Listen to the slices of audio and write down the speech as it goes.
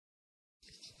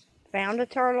Found a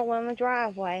turtle in the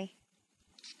driveway.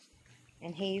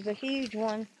 And he's a huge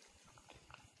one.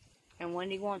 And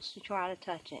Wendy wants to try to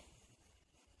touch it.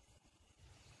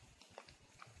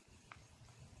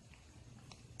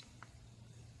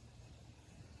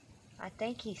 I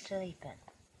think he's sleeping.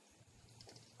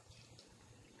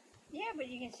 Yeah, but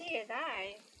you can see his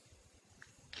eyes.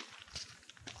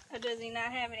 Or does he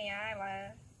not have any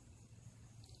eyelids?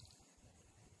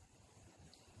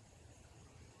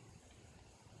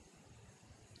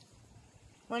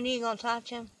 When are you going to touch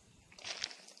him?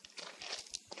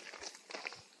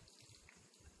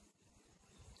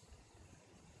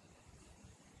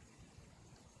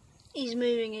 He's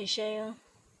moving his shell.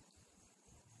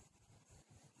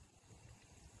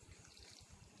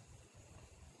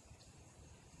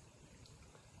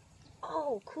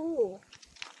 Oh, cool.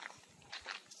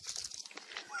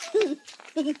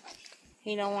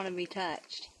 He don't want to be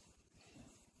touched.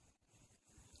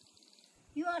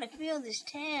 You ought to feel this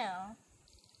tail.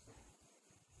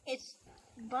 It's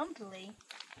bumpy.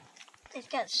 It's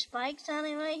got spikes on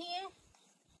it right here.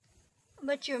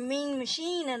 But you're a mean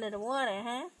machine under the water,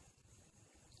 huh?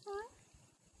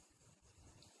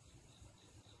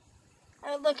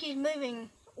 Oh, look, he's moving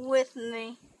with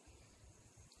me.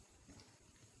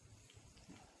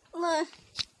 Look.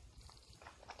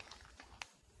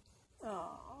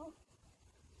 Oh.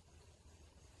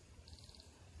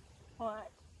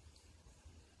 What?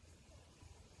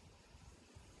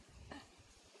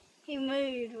 He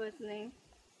moved with me.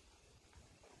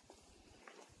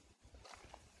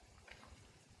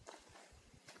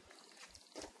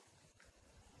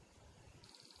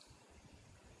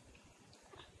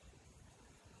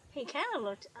 He kind of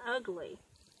looked ugly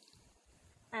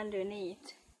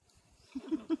underneath.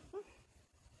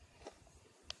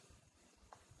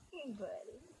 Hey,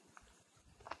 buddy.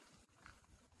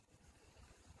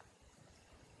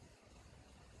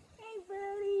 Hey,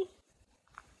 buddy.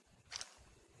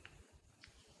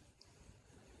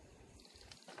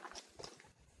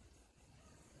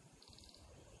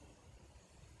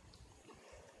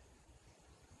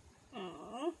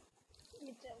 Oh,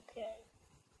 it's okay.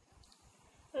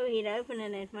 Oh, he'd open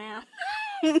in his mouth.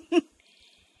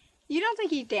 You don't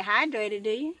think he's dehydrated, do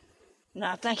you? No,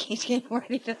 I think he's getting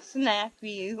ready to snap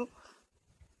you.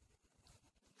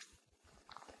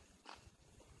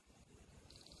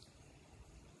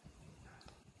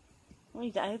 Well,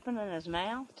 he's opening his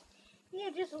mouth. Yeah,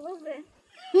 just a little bit.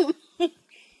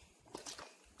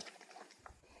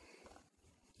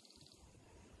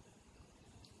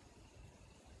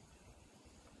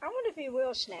 I wonder if he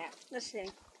will snap. Let's see.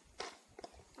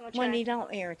 Wendy,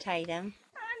 don't irritate him.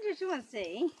 I just want to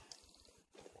see.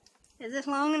 Is this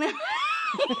long enough?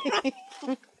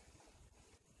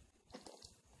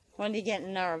 Wendy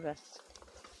getting nervous.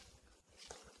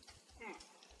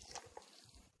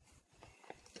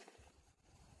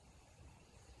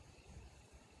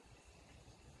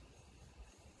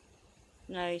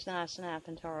 No, he's not a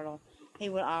snapping turtle. He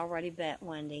would already bet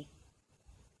Wendy.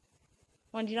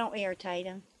 Wendy, don't irritate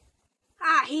him.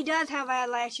 Ah, he does have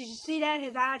eyelashes. You see that?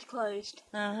 His eyes closed.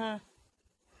 Uh-huh.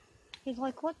 He's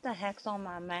like, what the heck's on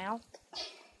my mouth?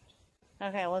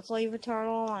 Okay, let's leave the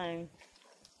turtle alone.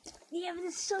 Yeah, but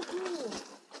it's so cool.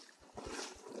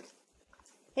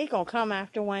 He's gonna come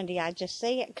after Wendy. I just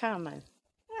see it coming.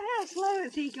 Well, how slow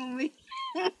is he gonna be?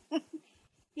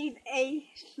 He's a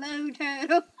slow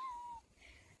turtle.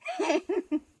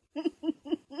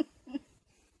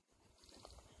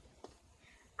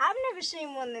 I've never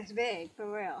seen one this big,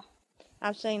 for real.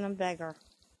 I've seen them bigger.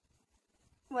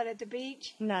 What, at the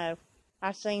beach? No.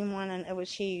 I seen one and it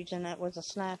was huge and it was a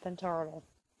snapping turtle.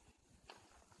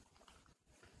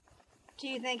 Do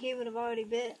you think he would have already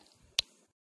bit?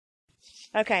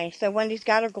 Okay, so Wendy's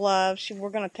got her gloves.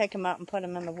 We're going to pick him up and put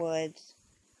him in the woods.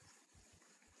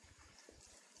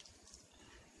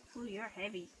 Oh, you're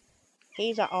heavy.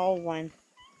 He's an old one.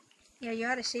 Yeah, you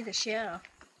ought to see the shell.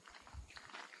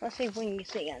 Let's see if we can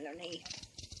see underneath.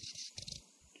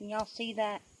 Can y'all see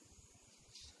that?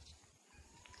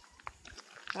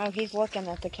 Oh, he's looking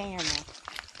at the camera.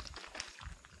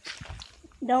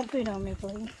 Don't put on me,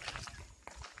 please.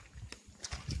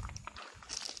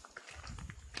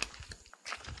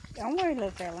 Don't worry,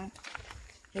 little fella.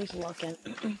 He's looking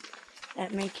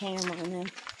at me cameraing him.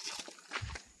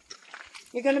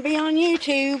 You're going to be on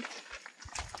YouTube.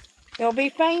 You'll be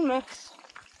famous.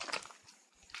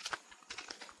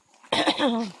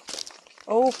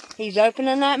 Oh, he's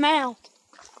opening that mouth.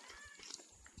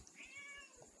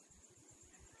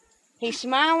 He's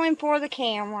smiling for the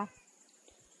camera.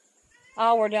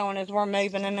 All we're doing is we're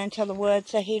moving him into the woods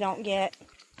so he don't get...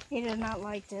 He does not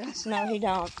like this. No, he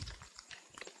don't.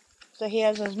 So he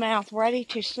has his mouth ready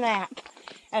to snap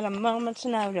at a moment's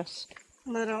notice.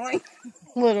 Literally.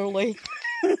 Literally.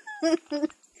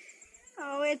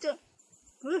 Oh, it's a...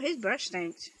 Ooh, his brush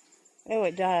stinks. Oh,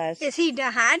 it does. Is he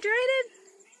dehydrated?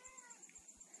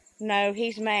 No,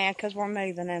 he's mad because we're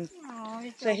moving him. Oh,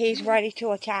 it's So he's ready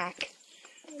to attack.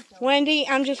 okay. Wendy,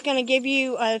 I'm just going to give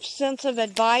you a sense of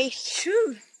advice.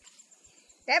 Phew.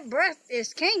 That breath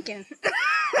is kinking.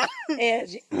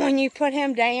 Is when you put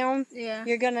him down, Yeah.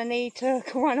 you're going to need to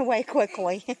run away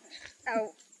quickly.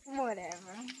 Oh, whatever.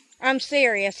 I'm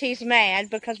serious. He's mad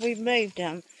because we've moved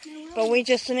him. No, But we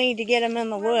just need to get him in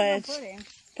the where are we woods. gonna put him?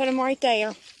 Put him right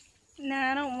there. No,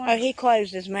 I don't want Oh, he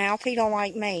closed his mouth. He don't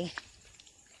like me.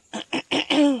 Oh,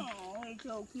 it's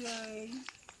okay.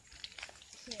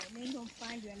 Yeah, we're gonna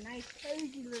find you a nice,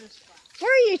 cozy little spot.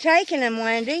 Where are you taking him,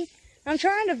 Wendy? I'm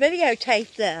trying to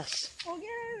videotape this. Well, get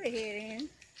over here, then.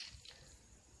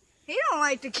 He don't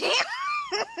like the camera.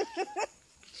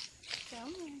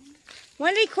 Come on.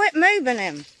 Wendy, quit moving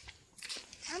him.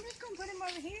 I'm just gonna put him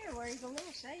over here where he's a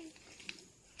little safe.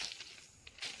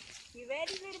 You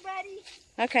ready, little buddy?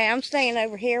 Okay, I'm staying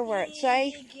over here where it's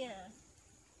safe. There you go.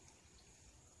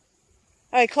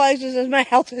 Oh, he closes his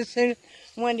mouth as soon as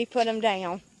Wendy put him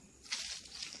down.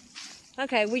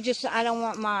 Okay, I don't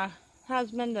want my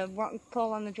husband to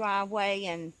pull in the driveway,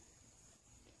 and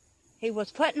he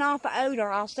was putting off an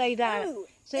odor, I'll say that. Oh,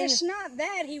 Soon it's as- not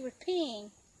that. He was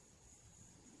peeing.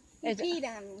 He Is it- peed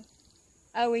on me.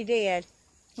 Oh, he did.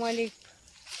 Wendy,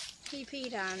 He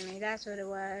peed on me. That's what it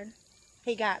was.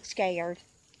 he got scared.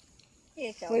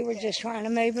 It's okay. We were just trying to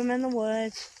move him in the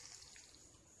woods.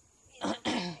 It's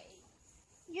okay.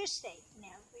 You're safe now,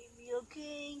 baby,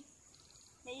 okay?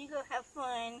 Now you go have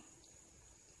fun. And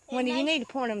Wendy, you nice- need to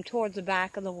point him towards the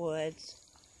back of the woods.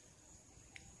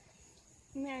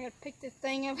 You mean I gotta pick this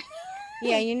thing up?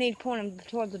 Yeah, you need to point him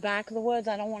towards the back of the woods.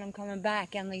 I don't want him coming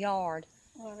back in the yard.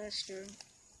 Well, that's true.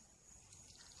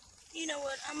 You know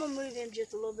what? I'm gonna move him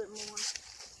just a little bit more.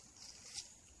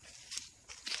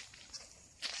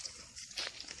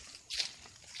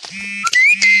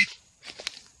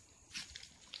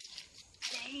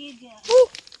 There you go. Woo!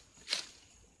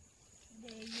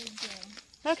 There you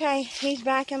go. Okay, he's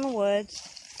back in the woods.